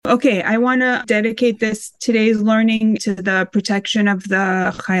Okay, I want to dedicate today's learning to the protection of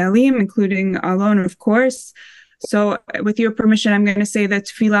the Chayalim, including Alon, of course. So with your permission, I'm going to say the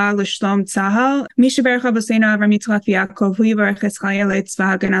Tefillah L'Shlom Tzahal. Misha Berach Avosenu Avram Yitzchak V'Yaakov, Hu Yivarech Es Chayalei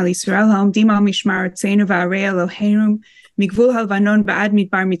Tzva Haganah L'Yisrael, Ha'omdim Al Mishmar Artzeinu V'Arei Eloheinu, Migvul HaLvanon Ba'ad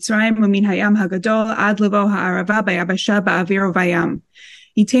Midbar Mitzrayim, U'min Hayam HaGadol, Ad Levo Ha'arava B'Yabasha Ba'avir V'Yam.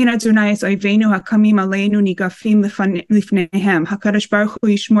 Yitain Adonai es oivenu hakamim aleinu nigafim lifnehem. HaKadosh Baruch Hu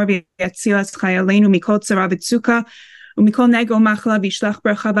yishmor v'yatzil es chayaleinu mikol tzara v'tzuka ומכל נגע ומחלה וישלח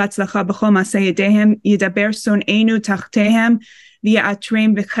ברכה והצלחה בכל מעשה ידיהם, ידבר שונאינו תחתיהם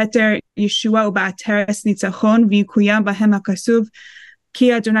ויעטרם בכתר ישועה ובעטרת ניצחון ויקוים בהם הכתוב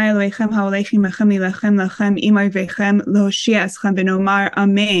כי אדוני אלוהיכם ההולך עמכם להילחם לכם עם אויביכם להושיע אתכם ונאמר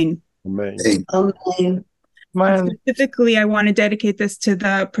אמן. Amen. Specifically, I want to dedicate this to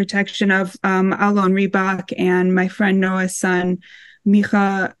the protection of Alon Reebok and my friend Noah's son,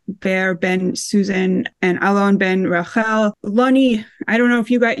 Micha Ber ben Susan and Alon ben Rocheil. Lonnie, I don't know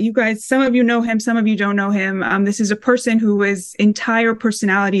if you guys, some of you know him, some of you don't know him. This is a person whose entire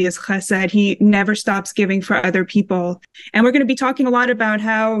personality is chesed. He never stops giving for other people. And we're going to be talking a lot about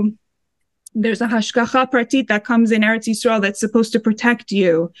how there's a hashgacha pratit that comes in Eretz Yisrael that's supposed to protect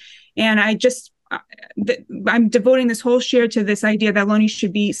you. And I'm devoting this whole share to this idea that Loni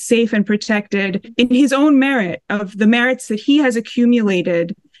should be safe and protected in his own merit of the merits that he has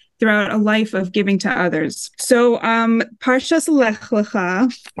accumulated throughout a life of giving to others. So, Parshas Lech Lecha,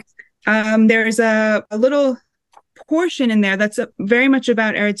 there's a little portion in there that's very much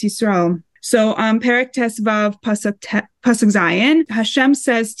about Eretz Yisrael. So, Perek Tesvav Pasuk Zayin, Hashem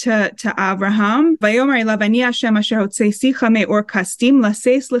says to Abraham, "Vayomer elav ani Hashem asher hotzeisicha me'or kasdim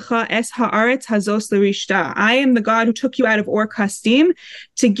laseis lecha es haaretz hazos l'rishta." I am the God who took you out of Or Kasdim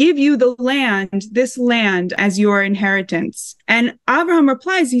to give you this land as your inheritance. And Abraham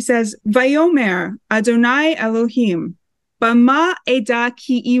replies, he says, "Vayomer Adonai Elohim, bama eda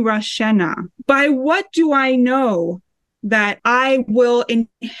ki irashena." By what do I know that I will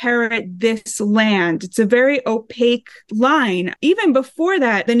inherit this land? It's a very opaque line. Even before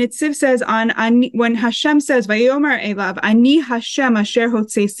that, the Netziv says when Hashem says, "Vayomer elav, ani Hashem asher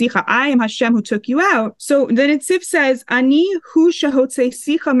hotzeisicha," I am Hashem who took you out. So the Netziv says, "Ani hu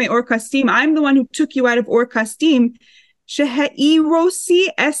shehotzeisicha me'or kasdim," I'm the one who took you out of Or Kasdim. "Sheha'irosi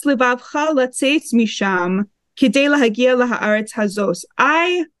es levavcha latzeitz misham kidei lahagia lahaaretz hazos."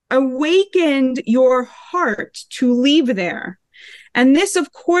 I awakened your heart to leave there. And this,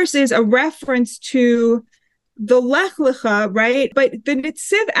 of course, is a reference to the Lech Lecha, right? But the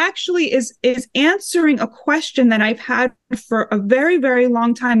Netziv actually is answering a question that I've had for a very, very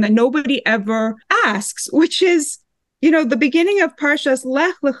long time that nobody ever asks, which is, the beginning of Parshas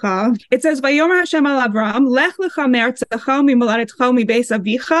Lech Lecha, it says, "Vayomer Hashem al Avram, Lech Lecha me'artzecha mimoladecha mibeis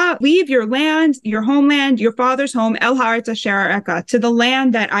avicha," leave your land, your homeland, your father's home, El haaretz asher areka, to the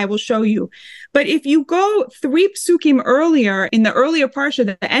land that I will show you. But if you go 3 psukim earlier, in the earlier Parsha,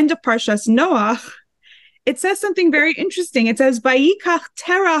 the end of Parshas Noach, it says something very interesting. It says, "Vayikach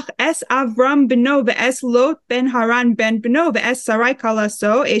terach es Avram beno ve'es Lot ben Haran ben beno ve'es Sarai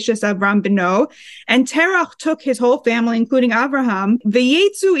kalaso eshes Avram beno," and Terach took his whole family, including Abraham,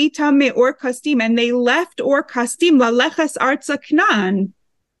 "V'yetzu itam me'or kasdim," and they left Or Kasdim laleches arza Canaan,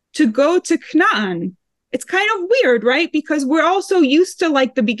 to go to Canaan. It's kind of weird, right? Because we're also used to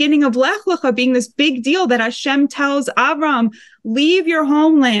the beginning of Lech Lecha being this big deal that Hashem tells Avram, leave your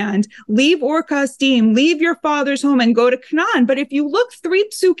homeland, leave Or Kasdim, leave your father's home and go to Canaan. But if you look 3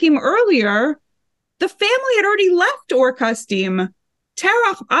 psukim earlier, the family had already left Or Kasdim.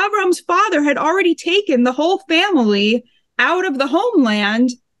 Terach, Avram's father, had already taken the whole family out of the homeland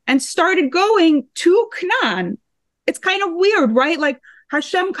and started going to Canaan. It's kind of weird, right?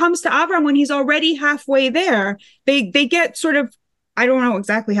 Hashem comes to Avram when he's already halfway there. They get sort of, I don't know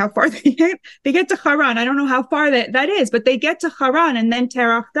exactly how far they get. They get to Haran. I don't know how far that is, but they get to Haran and then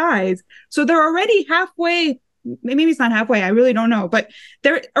Terach dies. So they're already halfway. Maybe it's not halfway. I really don't know, but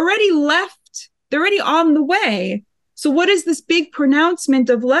they're already left. They're already on the way. So what is this big pronouncement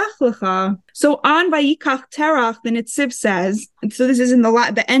of Lech Lecha? So on Vayikach Terach, the Netziv says, so this is in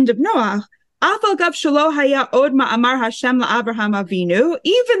the end of Noach, even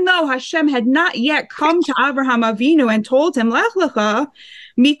though Hashem had not yet come to Abraham Avinu and told him, Lech Lecha,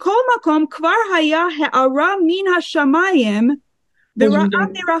 mikol makom kvar haya ha'ara min hashamayim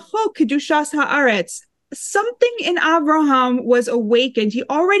v'ra'a merachok kedushas haaretz. Something in Abraham was awakened. He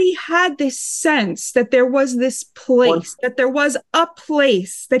already had this sense that there was this place, that there was a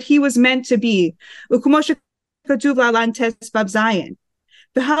place that he was meant to be.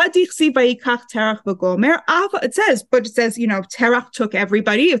 It says, Terach took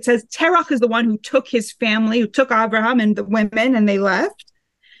everybody. It says Terach is the one who took his family, who took Abraham and the women, and they left.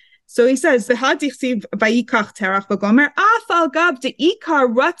 So he says, "V'hadichsiv vayikach terach v'gomer af al gav deikar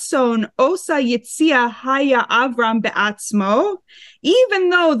ratzon osa yitzia haya Avram be'atzmo." Even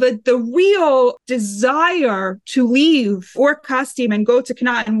though the real desire to leave Ur Kasdim and go to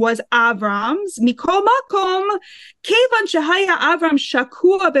Canaan was Avram's, mikol makom kevan shehaya Avram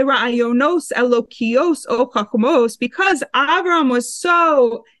shakua bera'ayonos elokios o chachmos, because Avram was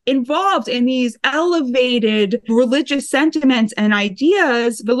so involved in these elevated religious sentiments and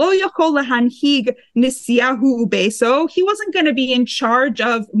ideas, v'lo yachol lahanhig nisiyahu ubeso, he wasn't going to be in charge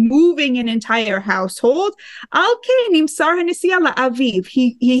of moving an entire household. Al ken nimsar hanisiyah la'aviv,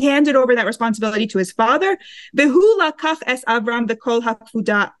 he handed over that responsibility to his father. V'hu lakach es Avram v'kol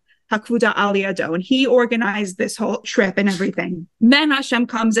hakvuda aliyado, and he organized this whole trip and everything. Then Hashem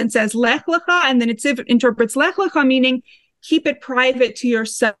comes and says lech lecha, and then Netziv interprets lech lecha meaning keep it private to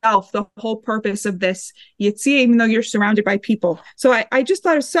yourself, the whole purpose of this Yitzia, even though you're surrounded by people. So I just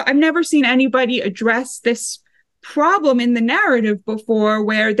thought I've never seen anybody address this problem in the narrative before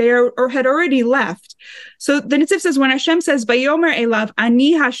where they had already left. So the Netziv says, when Hashem says, Vayomer elav,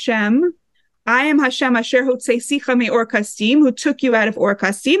 Ani Hashem, I am Hashem asher hotzeisicha me'or kasdim, who took you out of Ur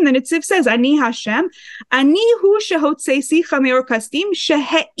Kasdim. Then Netziv says, Ani Hashem, Ani hu shehotzeisicha me'or kasdim,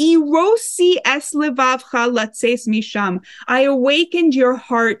 shehe'irosi es levavcha latzeis misham. I awakened your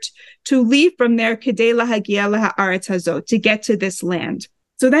heart to leave from there, kedei lahagia laha'aretz hazot, to get to this land.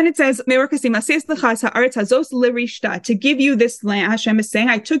 So then it says, me'or kasdim aseis lechas ha'aretz hazos lirishta, to give you this land. Hashem is saying,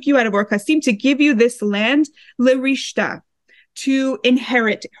 I took you out of Ur Kasdim to give you this land, lirishta, to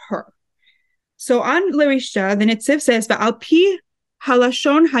inherit her. So on Lirishta, the Netziv says, "Va'al pi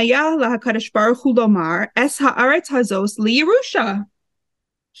halashon haya lahakadosh baruch hu lomar es haaretz hazos liyerusha."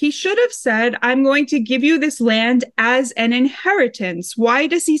 He should have said, "I'm going to give you this land as an inheritance." Why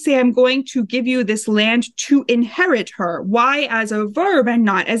does he say, "I'm going to give you this land to inherit her"? Why as a verb and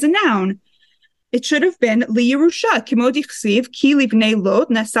not as a noun? It should have been liyerusha, kimo dichsiv ki livnei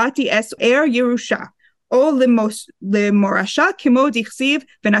Lot nasati es Yerusha. O lemorasha, kimo dichsiv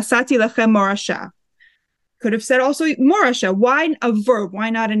v'nasati lechem morasha. Could have said also morasha. Why a verb?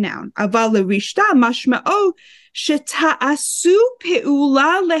 Why not a noun? Aval lerishta mashma'o sheta'asu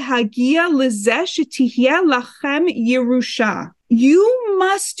pe'ula lehagia lezeh shetihyeh lachem Yerusha. You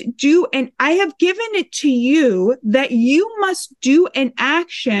must do, and I have given it to you, that you must do an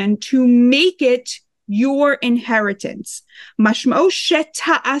action to make it your inheritance. Mashmo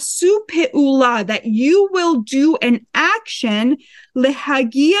sheta'asu pe'ula, that you will do an action,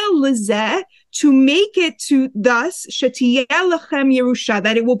 lehagia lezeh, to make it to thus, shetiyeh lachem Yerusha,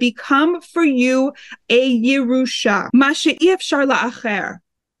 that it will become for you a Yerusha. Ma she'efshar la'acher,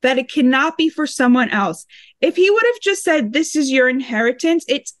 that it cannot be for someone else. If he would have just said, this is your inheritance,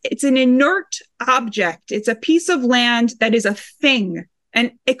 it's an inert object. It's a piece of land that is a thing.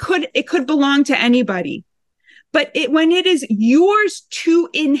 And it could belong to anybody. But when it is yours to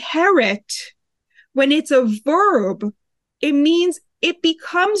inherit, when it's a verb, it means it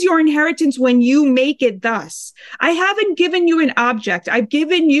becomes your inheritance when you make it thus. I haven't given you an object. I've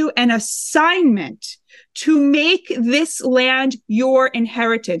given you an assignment to make this land your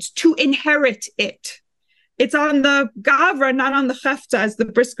inheritance, to inherit it. It's on the gavra, not on the chefta, as the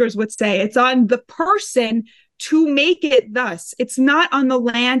briskers would say. It's on the person to make it thus. It's not on the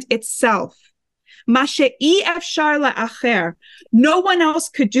land itself. Mashe'i efshar la'acher. No one else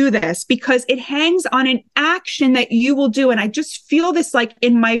could do this because it hangs on an action that you will do. And I just feel this like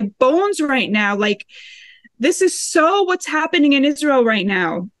in my bones right now. Like this is so what's happening in Israel right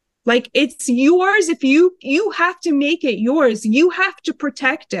now. Like it's yours. If you have to make it yours, you have to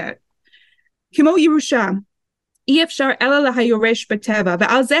protect it. Kimo Yerusha. אי אפשר אלא להיורש בטבע,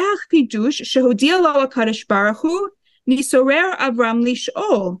 ועל זה החידוש שהודיע לו הקדוש ברוך הוא, ניסורר אברהם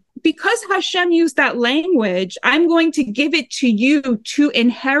לשאול. Because Hashem used that language, I'm going to give it to you to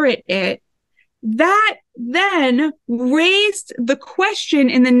inherit it. That then raised the question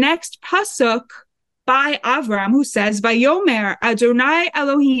in the next pasuk by Avram, who says, Vayomer Adonai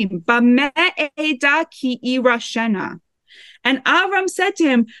Elohim, bameh eda ki irashena. And Avram said to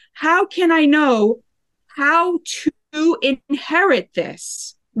him, how can I know how to inherit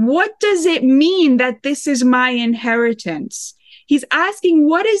this? What does it mean that this is my inheritance? He's asking,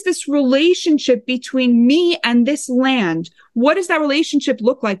 what is this relationship between me and this land? What does that relationship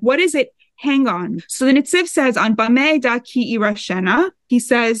look like? What does it hang on? So the Netziv says on Bameh da ki irashena, he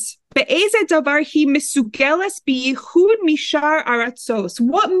says, Be'ezeh davar hi misugeles biyichud mishar aratzos.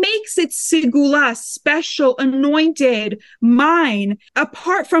 What makes it sigula, special, anointed, mine,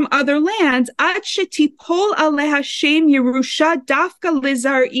 apart from other lands? Ad shetipol aleha shem Yerusha dafka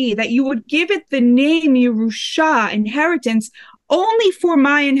lizar'i, that you would give it the name Yerusha, inheritance, only for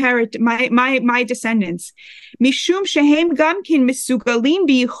my my descendants. Mishum shehem gamkin misugalim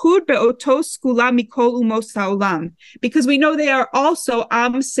biyichud be'oto skula mikol umos ha'olam. Because we know they are also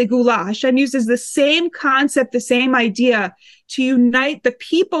am segula. Hashem uses the same concept, the same idea, to unite the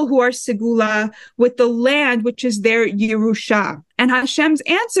people who are segula with the land, which is their Yerusha. And Hashem's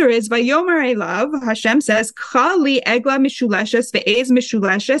answer is, Vayomer Elav, Hashem says, Chali egla mishuleshes ve'ez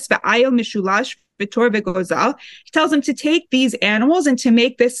mishuleshes ve'ayel mishulash v'tor ve'gozal. He tells them to take these animals and to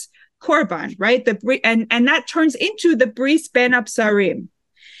make this korban, right? And that turns into the bris ben absarim.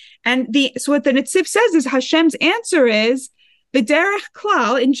 And so what the Netziv says is Hashem's answer is the derech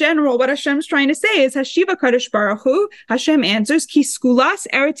klal. In general, what Hashem's trying to say is Hashiva Kadosh Baruch Hu. Hashem answers ki skulas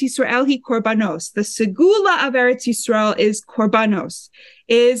Eretz Yisrael hi korbanos. The segula of Eretz Yisrael is korbanos.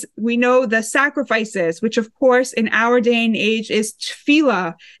 Is, we know, the sacrifices, which of course in our day and age is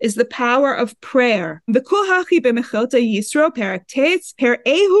tefillah, is the power of prayer. He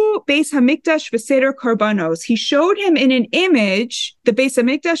showed him in an image the Beis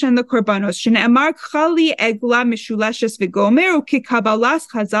Hamikdash and the korbanos. Shene'amar chali egla mishuleshes v'gomer ukikabalas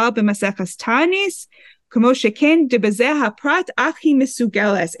chazal b'maseches Tanis. In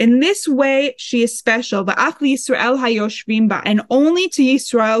this way, she is special. And only to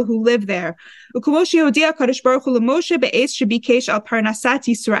Yisroel who live there. It's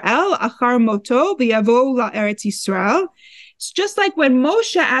just like when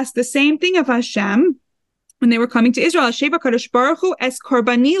Moshe asked the same thing of Hashem when they were coming to Israel.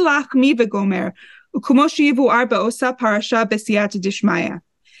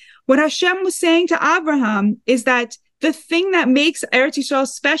 What Hashem was saying to Abraham is that the thing that makes Eretz Yisrael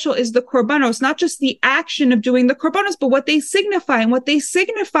special is the korbanos, not just the action of doing the korbanos, but what they signify. And what they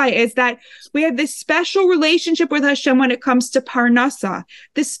signify is that we have this special relationship with Hashem when it comes to parnasa,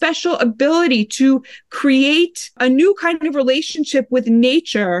 this special ability to create a new kind of relationship with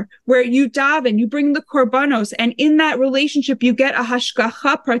nature where you daven, you bring the korbanos, and in that relationship, you get a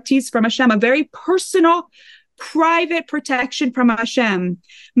hashgacha pratis from Hashem, a very personal, private protection from Hashem.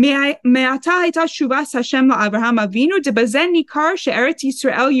 It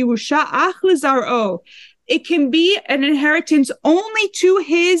can be an inheritance only to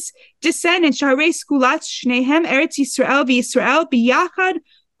his descendants.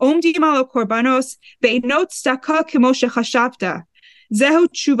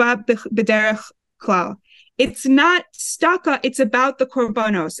 It's not staka, it's about the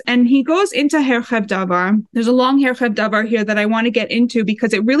korbanos. And he goes into Ha'amek Davar. There's a long Ha'amek Davar here that I want to get into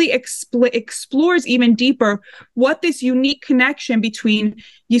because it really explores even deeper what this unique connection between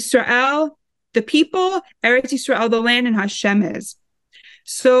Yisrael, the people, Eretz Yisrael, the land, and Hashem is.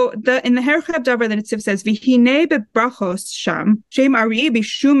 So in the Ha'amek Davar, the Netziv says, "V'hinei bebrachos sham shem ari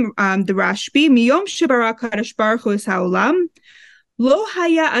b'shum the Rashbi miyom shebara kadosh baruch hu es ha'olam." Lo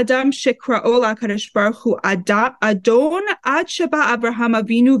haya adam shekra'o lakadosh baruch hu adon ad sheba Abraham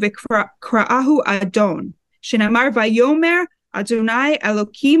Avinu v'kra'ahu adon shenamar vayomer Adonai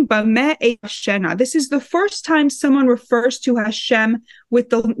Elokim bameh eshena. This is the first time someone refers to Hashem with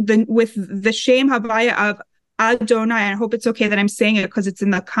the shem havaya of Adonai. And I hope it's okay that I'm saying it because it's in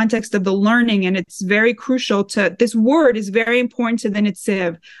the context of the learning, and it's very crucial to this word is very important to the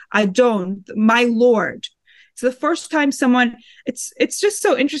Netziv. Adon, my Lord. It's the first time someone, it's just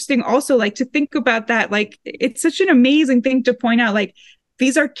so interesting also, like, to think about that. Like, it's such an amazing thing to point out. Like,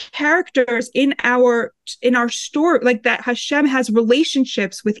 these are characters in our story, like that Hashem has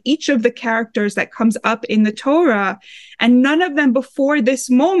relationships with each of the characters that comes up in the Torah. And none of them before this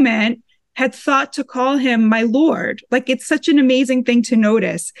moment had thought to call him my Lord. Like, it's such an amazing thing to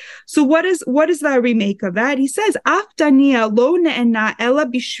notice. So what is the remake of that? He says, Af Daniel lo ne'ena ela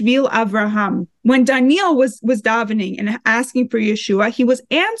bishvil Avraham. When Daniel was davening and asking for Yeshua, he was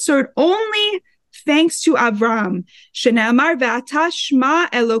answered only thanks to Avram. Shene'amar ve'ata shma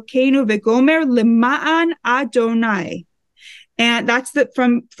Elokeinu ve'gomer lema'an Adonai. And that's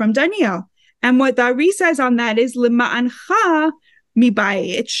from Daniel. And what the Ari says on that is lema'ancha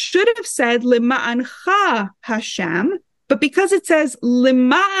mibai. It should have said lema'ancha Hashem, but because it says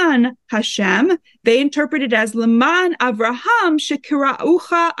lema'an Hashem, they interpret it as lema'an Avraham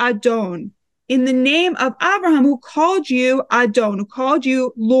shekira'ucha Adon. In the name of Abraham, who called you Adon, who called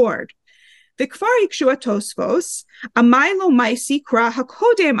you Lord. V'kvar hikshua Tosfos, amaylo maisi kra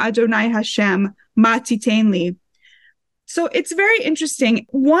hakodem Adonai Hashem matitenli. So it's very interesting.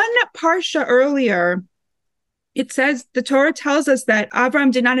 One Parsha earlier, it says, the Torah tells us that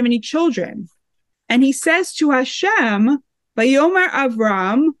Avram did not have any children. And he says to Hashem, Vayomer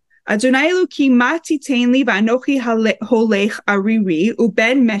Avram, Adonai Eloki ma titein li v'anochi holech ariri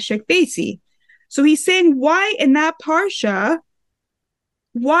uben meshek beisi. So he's saying, why in that Parsha,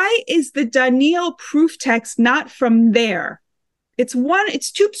 why is the Daniel proof text not from there? It's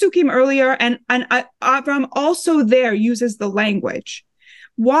two psukim earlier, and Avram also there uses the language.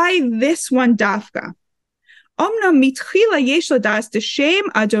 Why this one dafka? Omnam mitchila yesh ladas deshem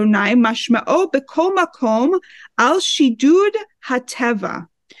Adonai mashma'o bekol makom al shidud hateva.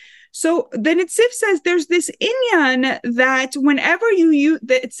 So the Netziv says there's this inyan that whenever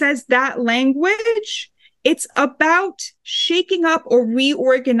it says that language, it's about shaking up or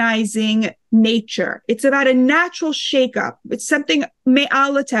reorganizing nature. It's about a natural shakeup. It's something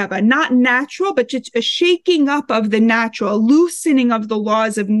me'alateva, not natural, but just a shaking up of the natural, a loosening of the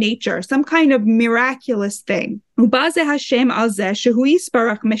laws of nature, some kind of miraculous thing. Ubaze Hashem al zeh shehu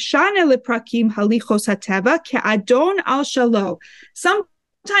yisparach meshane leprakim halichos hateva ke'adon al shalo.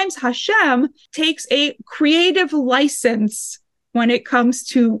 Sometimes Hashem takes a creative license when it comes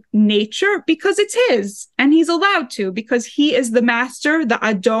to nature, because it's his, and he's allowed to, because he is the master, the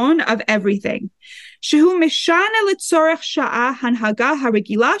Adon of everything. Shehu mishane litzorech sha'ah hanhaga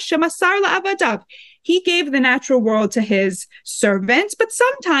harigila shemasar la'avadav. He gave the natural world to his servants, but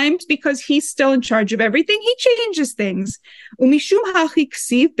sometimes, because he's still in charge of everything, he changes things. Umishum hachi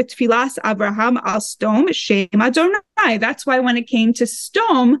ksiv betfilas Avraham al stom shem Adonai. That's why when it came to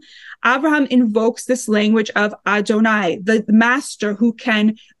stom, Abraham invokes this language of Adonai, the master who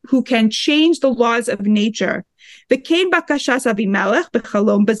can change the laws of nature. V'kein bakashas Avimelech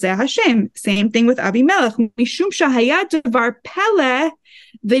b'chalom b'zeh Hashem. Same thing with Avimelech. Mishum shahaya davar pele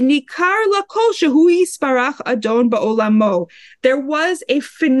v'nikar lakol shehu yisparach Adon ba'olamo. There was a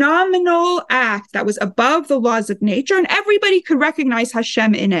phenomenal act that was above the laws of nature, and everybody could recognize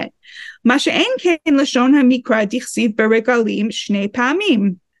Hashem in it. Masha'en kein lashon hamikra dichsiv beregalim shnei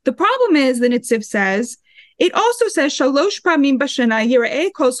pamim. The problem is, the Netziv says, it also says, Shalosh pamim b'shana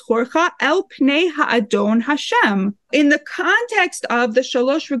yira'eh kol zchorcha el pnei ha'adon Hashem. In the context of the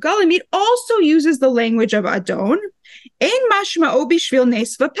Shalosh Regalim, it also uses the language of Adon. Ein mashma'o b'shvil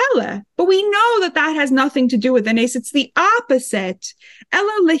nes v'pele. But we know that that has nothing to do with the nes. It's the opposite.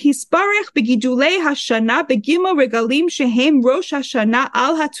 Ela lehisbarech begidulei hashana begimel regalim shehem rosh hashana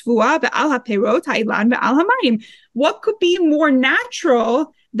al hatvua ve'al haperot ha'ilan ve'al hamayim. What could be more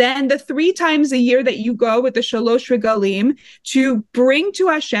natural than the 3 times a year that you go with the Shalosh Regalim to bring to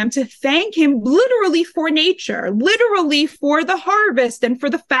Hashem, to thank him literally for nature, literally for the harvest, and for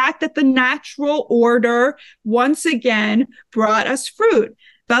the fact that the natural order once again brought us fruit.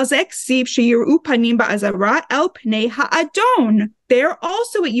 There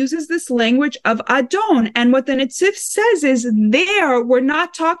also it uses this language of Adon. And what the Netziv says is there, we're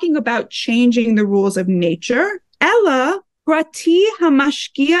not talking about changing the rules of nature. Ella, Prati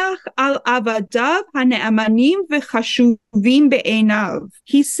hamashkiach al avadav hane'amanim v'chashuvim be'enav.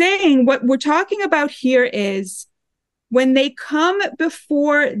 He's saying what we're talking about here is when they come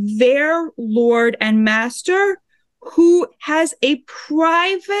before their Lord and Master, who has a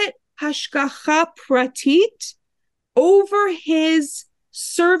private hashgacha pratit over his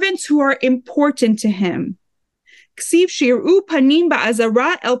servants who are important to him. Ksiv shir'u panim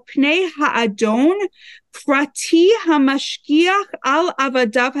ba'azara el pnei ha'adon prati hamashkiach al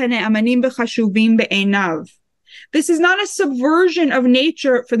avadav hane'amanim b'chashuvim be'enav. This is not a subversion of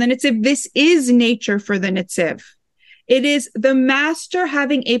nature for the Netziv. This is nature for the Netziv. It is the master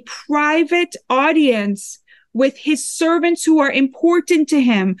having a private audience with his servants who are important to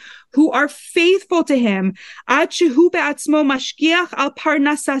him, who are faithful to him, ad shehu be'atzmo mashgiach al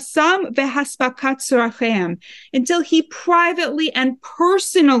parnasasam vehaspakat tzorachem, until he privately and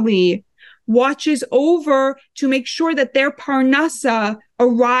personally watches over to make sure that their parnasa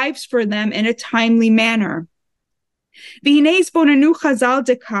arrives for them in a timely manner. V'hinei bonanu chazal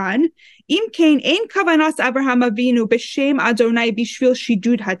dekan, im kein ein kavanas Abraham Avinu b'shem Adonai b'shvil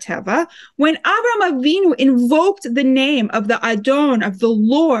shidud hateva. When Abraham Avinu invoked the name of the Adon, of the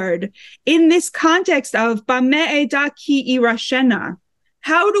Lord, in this context of Bameh eda ki irashena,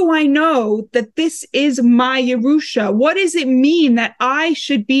 how do I know that this is my Yerusha? What does it mean that I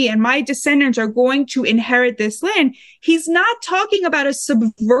should be and my descendants are going to inherit this land? He's not talking about a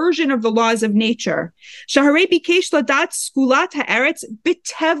subversion of the laws of nature. Shaharei bikesh ladat skulat haaretz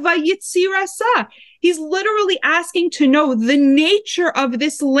b'teva yitzirasa. He's literally asking to know the nature of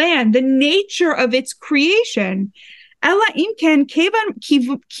this land, the nature of its creation. Ela imken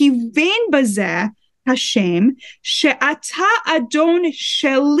kiven bazeh Hashem, she'ata Adon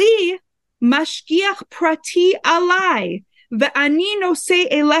sheli mashgiach prati alai, ve'ani nosei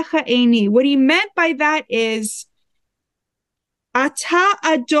elecha eini. What he meant by that is, Ata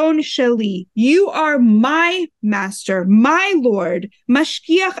Adon Sheli, you are my master, my Lord.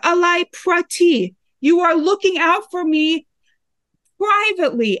 Mashgiach alai prati, you are looking out for me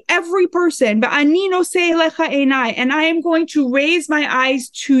privately, every person. But ani nosei elecha einai, and I am going to raise my eyes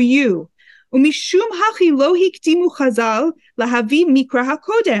to you. Umishum hachi lo hiktimu chazal lahavi mikra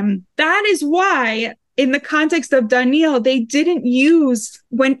hakodem. That is why, in the context of Daniel, they didn't use,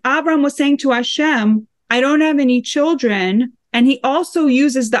 when Abraham was saying to Hashem, I don't have any children, and he also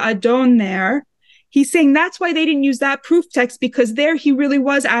uses the Adon there. He's saying that's why they didn't use that proof text, because there he really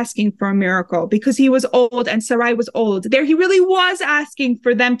was asking for a miracle, because he was old and Sarai was old. There he really was asking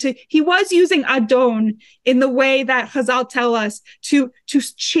for them to, he was using Adon in the way that Chazal tell us to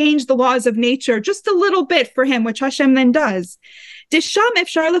change the laws of nature just a little bit for him, which Hashem then does. Desham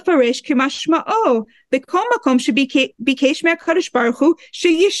efshar lefaresh k'mashma'o b'kol makom shebikesh me'akadosh baruch hu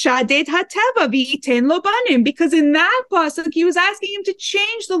sheyishaded hateva v'yiten lo banim. Because in that pasuk he was asking him to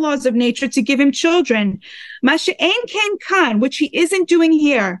change the laws of nature to give him children. Ma she'en ken kan, which he isn't doing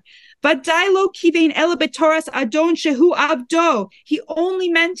here. V'dai lo kivein ela b'toras Adon shehu abdo. He only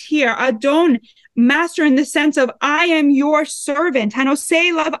meant here Adon, master, in the sense of I am your servant.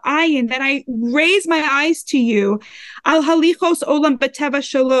 Hanosei lav ayin, that I raise my eyes to you. Al halichos olam b'teva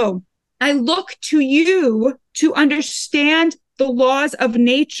shelo. I look to you to understand the laws of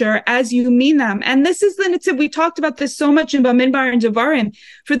nature as you mean them. And this is the Netziv. We talked about this so much in Bamidbar and Devarim.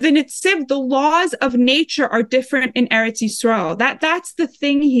 For the Netziv, the laws of nature are different in Eretz Yisrael. That's the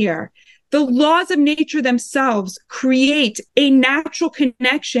thing here. The laws of nature themselves create a natural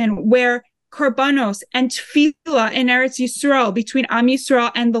connection where Korbanos and Tefillah in Eretz Yisrael, between Am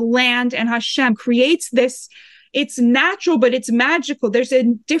Yisrael and the land and Hashem, creates this. It's natural, but it's magical. There's a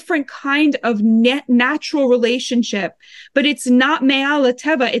different kind of natural relationship, but it's not me'al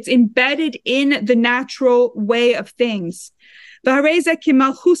teva. It's embedded in the natural way of things. And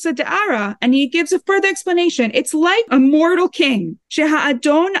he gives a further explanation. It's like a mortal king.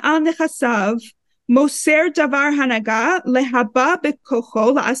 Sheha'adon al nechasav moser davar hanaga lehaba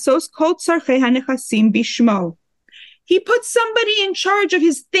bekocho la'asos kol tzarchei hanechasim bishmo. He puts somebody in charge of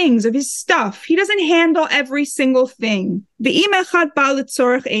his things, of his stuff. He doesn't handle every single thing. If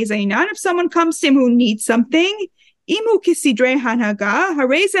someone comes to him who needs something, the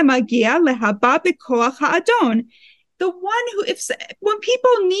one who, when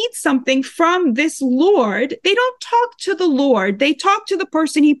people need something from this Lord, they don't talk to the Lord. They talk to the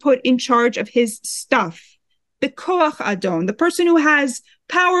person he put in charge of his stuff. Bekoach Adon, the person who has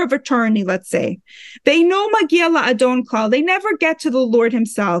power of attorney, let's say. They know Magia la Adon klal. They never get to the Lord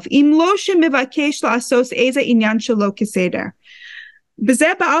himself. Im lo shemivakesh la'asos eza inyan shelo keseder.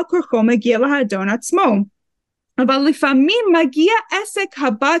 B'zeh ba'al korcho Magia la Adon atzmo. Aval lifamim Magia esek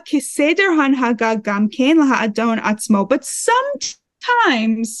haba keseder hanhaga gam ken la Adon atzmo. But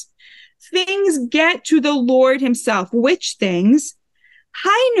sometimes things get to the Lord himself. Which things?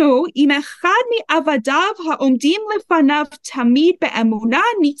 Hainu im echad mi avadav ha'omdim lefanav tamid be'emunah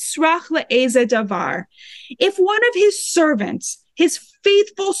nitzrach le'eze davar. If one of his servants, his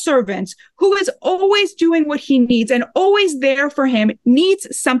faithful servants, who is always doing what he needs and always there for him, needs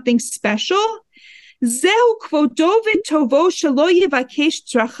something special, zehu kvodo v'tovo shelo yivakesh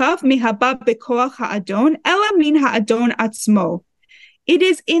tzrachav mihaba bekoach ha'adon ela min ha'adon atzmo. It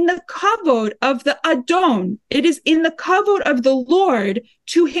is in the kavod of the Adon, it is in the kavod of the Lord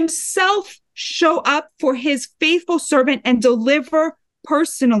to himself show up for his faithful servant and deliver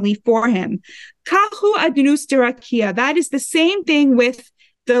personally for him. Kahu adnus derakia. That is the same thing with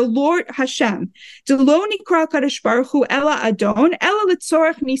the Lord Hashem. Delo nikra kadosh baruch hu ela Adon, ela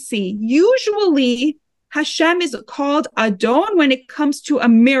litzorach nisi. Usually, Hashem is called Adon when it comes to a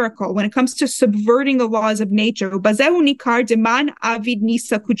miracle, when it comes to subverting the laws of nature. Because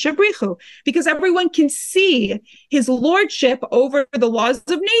everyone can see his lordship over the laws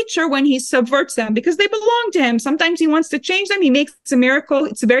of nature when he subverts them, because they belong to him. Sometimes he wants to change them. He makes a miracle.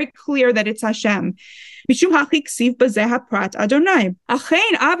 It's very clear that it's Hashem. Mishum hachiksiv bazeh haprat Adonai.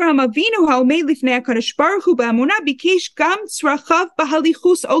 Achein Avraham Avinu ha'omed lifnei HaKadosh Baruch Hu ba'amunah bikesh gam tzrachav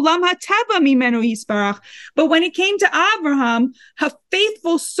b'halichus olam ha'teva mimenu yisbarach. But when it came to Abraham, a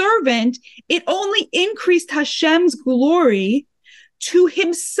faithful servant, it only increased Hashem's glory to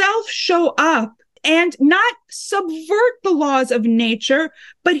himself show up and not subvert the laws of nature,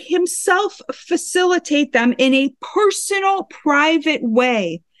 but himself facilitate them in a personal, private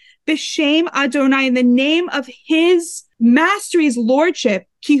way. B'shem Adonai, in the name of his mastery, his lordship,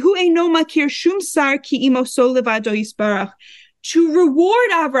 Ki hu eino makir shum sar ki imo so levado yisbarach. To reward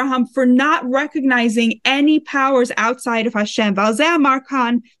Abraham for not recognizing any powers outside of Hashem. Valzeh Amar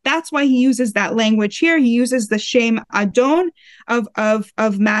Khan, that's why he uses that language here. He uses the shame Adon of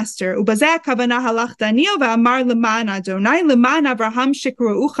master. Ubazeh kavanah halach Daniel va'amar leman Adonai leman Abraham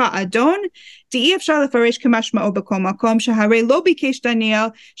shikruucha Adon. De'i efshar lefaresh k'mashma'o b'kol makom sheharei lo bikesh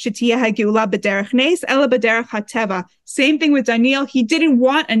Daniel shetiyeh ha'geula b'derech nes ela b'derech hateva. Same thing with Daniel. He didn't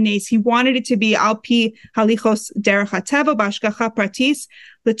want a nes. He wanted it to be al pi halichos derech hateva b'hashgacha pratis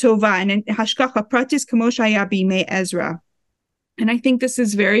l'tova, and in hashgacha pratis kamo shaya b'imei Ezra. And I think this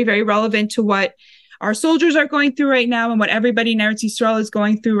is very, very relevant to what our soldiers are going through right now and what everybody in Eretz Yisrael is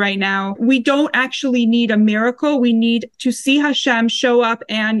going through right now. We don't actually need a miracle. We need to see Hashem show up,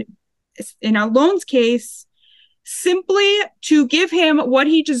 and in Alon's case, simply to give him what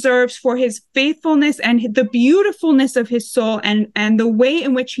he deserves for his faithfulness and the beautifulness of his soul and the way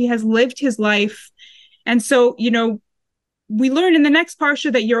in which he has lived his life. And so, we learn in the next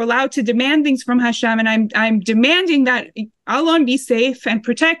Parsha that you're allowed to demand things from Hashem, and I'm demanding that Alon be safe and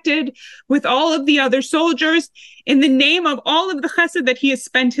protected with all of the other soldiers in the name of all of the chesed that he has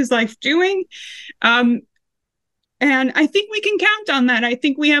spent his life doing. And I think we can count on that. I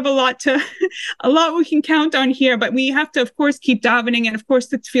think we have a lot we can count on here, but we have to, of course, keep davening. And of course,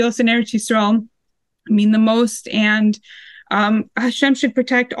 the tefillos in Eretz Yisrael mean the most. And Hashem should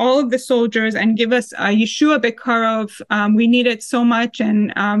protect all of the soldiers and give us Yeshua Bekarov. We need it so much.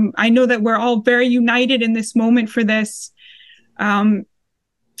 And I know that we're all very united in this moment for this. Thank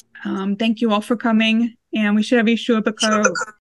you all for coming. And we should have Yeshua Bekarov.